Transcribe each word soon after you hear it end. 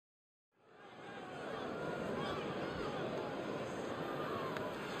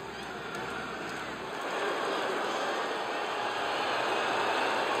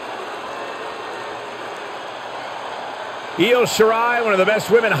Io Shirai, one of the best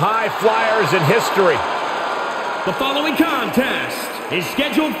women high flyers in history. The following contest is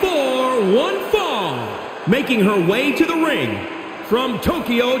scheduled for one fall. Making her way to the ring from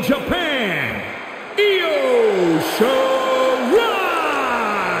Tokyo, Japan, Io Shirai.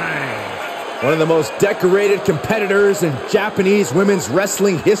 One of the most decorated competitors in Japanese women's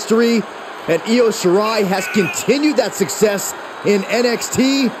wrestling history, and Io Shirai has continued that success in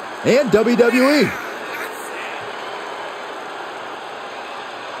NXT and WWE.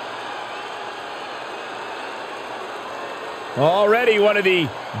 Already one of the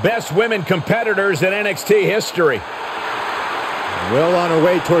best women competitors in NXT history. Well on her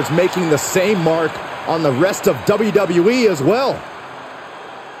way towards making the same mark on the rest of WWE as well.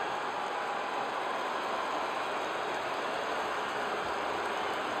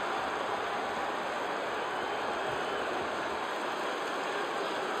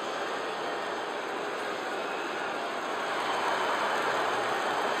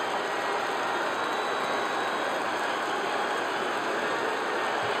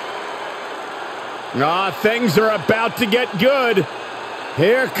 Things are about to get good.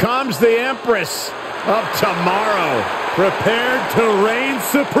 Here comes the Empress of Tomorrow, prepared to reign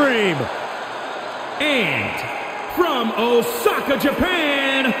supreme. And from Osaka,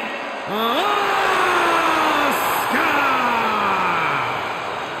 Japan, Asuka!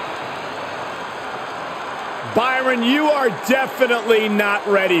 Byron, you are definitely not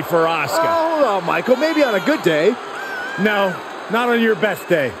ready for Asuka. Oh, hold on, Michael. Maybe on a good day. No, not on your best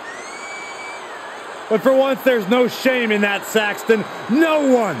day. But for once, there's no shame in that, Saxton. No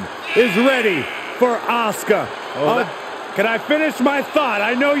one is ready for Asuka. Can I finish my thought?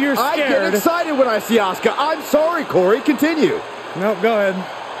 I know you're scared. I get excited when I see Asuka. I'm sorry, Corey. Continue. No, go ahead.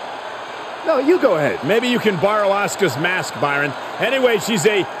 No, you go ahead. Maybe you can borrow Asuka's mask, Byron. Anyway, she's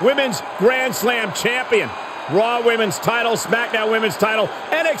a Women's Grand Slam champion. Raw Women's title, SmackDown Women's title,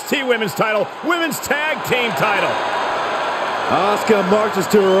 NXT Women's title, Women's Tag Team title. Asuka marches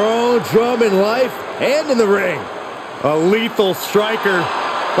to her own drum in life and in the ring. A lethal striker.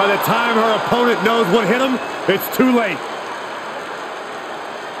 By the time her opponent knows what hit him, it's too late.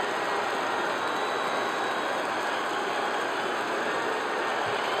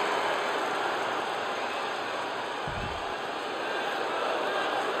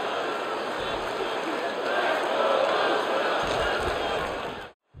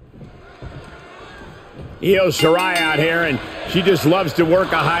 Io Shirai out here, and she just loves to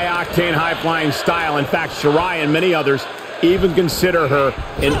work a high-octane, high-flying style. In fact, Shirai and many others even consider her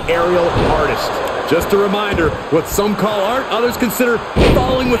an aerial artist. Just a reminder, what some call art, others consider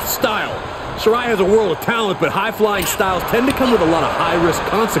falling with style. Shirai has a world of talent, but high-flying styles tend to come with a lot of high-risk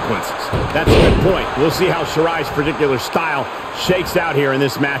consequences. That's a good point. We'll see how Shirai's particular style shakes out here in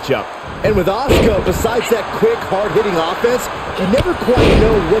this matchup. And with Asuka, besides that quick, hard-hitting offense, you never quite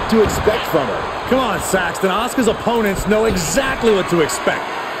know what to expect from her. Come on, Saxton. Asuka's opponents know exactly what to expect.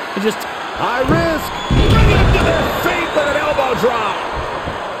 It's just high risk. Bring them to their feet with an elbow drop.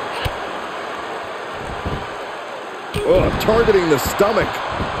 Oh, targeting the stomach.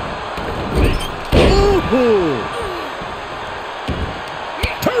 Ooh.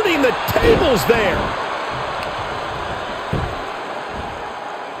 Turning the tables there.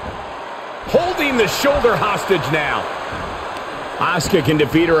 Holding the shoulder hostage now. Asuka can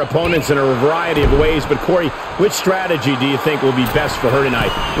defeat her opponents in a variety of ways, but Corey, which strategy do you think will be best for her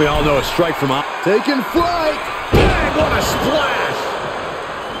tonight? We all know a strike from Asuka. Taking flight. Bang, what a splash.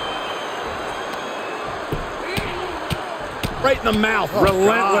 Right in the mouth. Oh,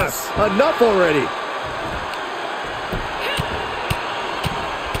 relentless. God. Enough already.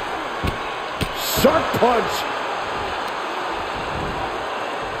 Sharp punch.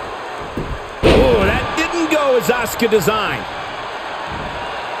 Oh, that didn't go as Asuka designed.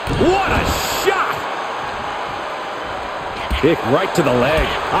 What a shot! Kick right to the leg.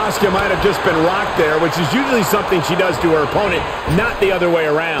 Asuka might have just been rocked there, which is usually something she does to her opponent, not the other way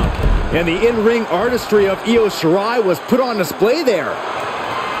around. And the in-ring artistry of Io Shirai was put on display there.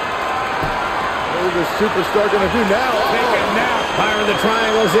 What is this superstar going to do now? Take a nap. Byron, the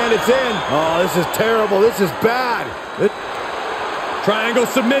triangle's in. It's in. Oh, this is terrible. This is bad. Triangle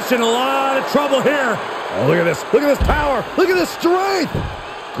submission. A lot of trouble here. Oh, look at this. Look at this power. Look at this strength.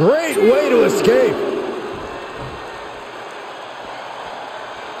 Great way to escape.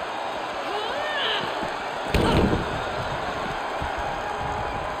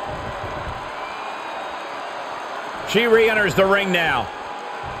 She re-enters the ring now.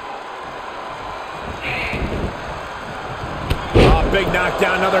 Oh, big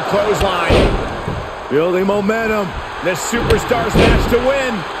knockdown, another clothesline. Building momentum. This superstar's match to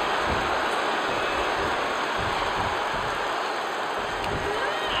win.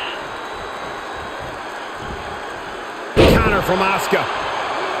 counter from Asuka.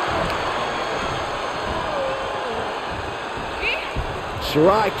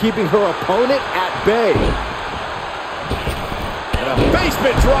 Shirai keeping her opponent at bay. And a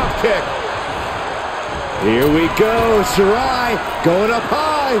basement drop kick. Here we go, Shirai going up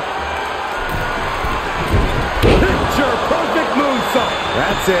high. Picture perfect moonsault.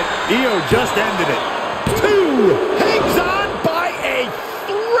 That's it. Io just ended it. 2. Hangs on by a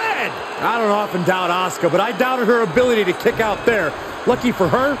thread. I don't often doubt Asuka, but I doubted her ability to kick out there. Lucky for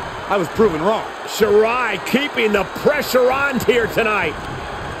her, I was proven wrong. Shirai keeping the pressure on here tonight.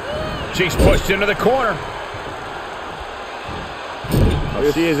 She's pushed into the corner.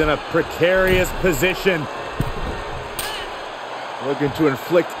 She is in a precarious position. Looking to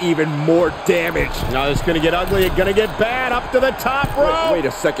inflict even more damage. Now it's going to get ugly. It's going to get bad. Up to the top rope. Wait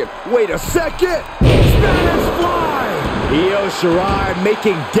a second. Wait a second. Spanish fly. Io Shirai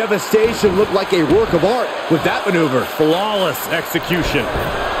making devastation look like a work of art with that maneuver. Flawless execution.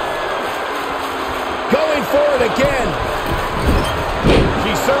 Going for it again.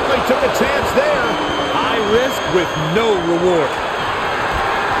 She certainly took a chance there. High risk with no reward.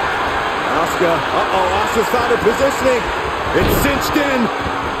 Asuka. Asuka's found her positioning. It's cinched in.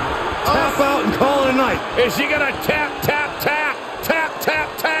 Tap out and call it a night. Is she going to tap, tap, tap, tap, tap,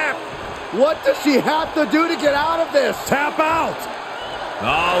 tap? What does she have to do to get out of this? Tap out.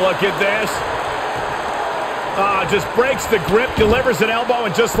 Oh, look at this. Just breaks the grip, delivers an elbow,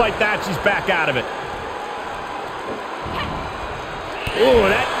 and just like that, she's back out of it. Oh,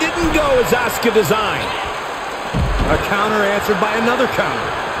 that didn't go as Asuka designed. A counter answered by another counter.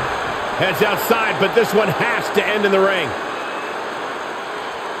 Heads outside, but this one has to end in the ring.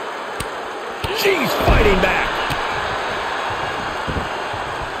 She's fighting back.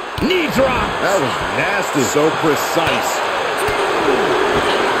 Knee drop. That was nasty. So precise.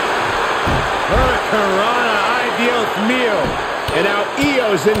 Hurricanrana, ideal meal. And now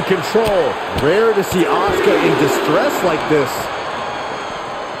Io's in control. Rare to see Asuka in distress like this.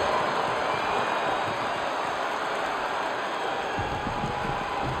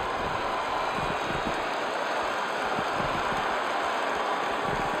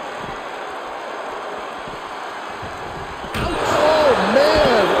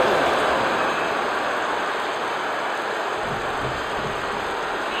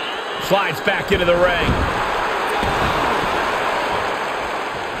 Slides back into the ring.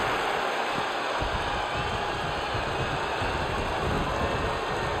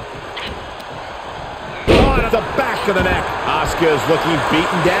 Oh, to the back of the neck. Asuka is looking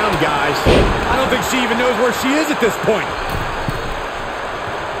beaten down, guys. I don't think she even knows where she is at this point.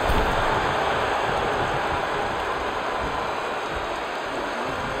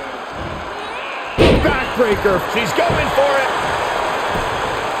 Backbreaker. She's going for it.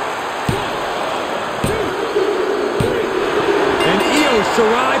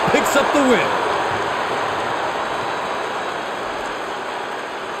 Shirai picks up the win.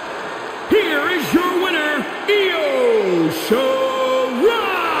 Here is your winner, Io Shirai.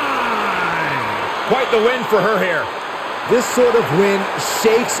 Quite the win for her here. This sort of win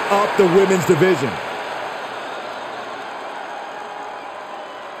shakes up the women's division.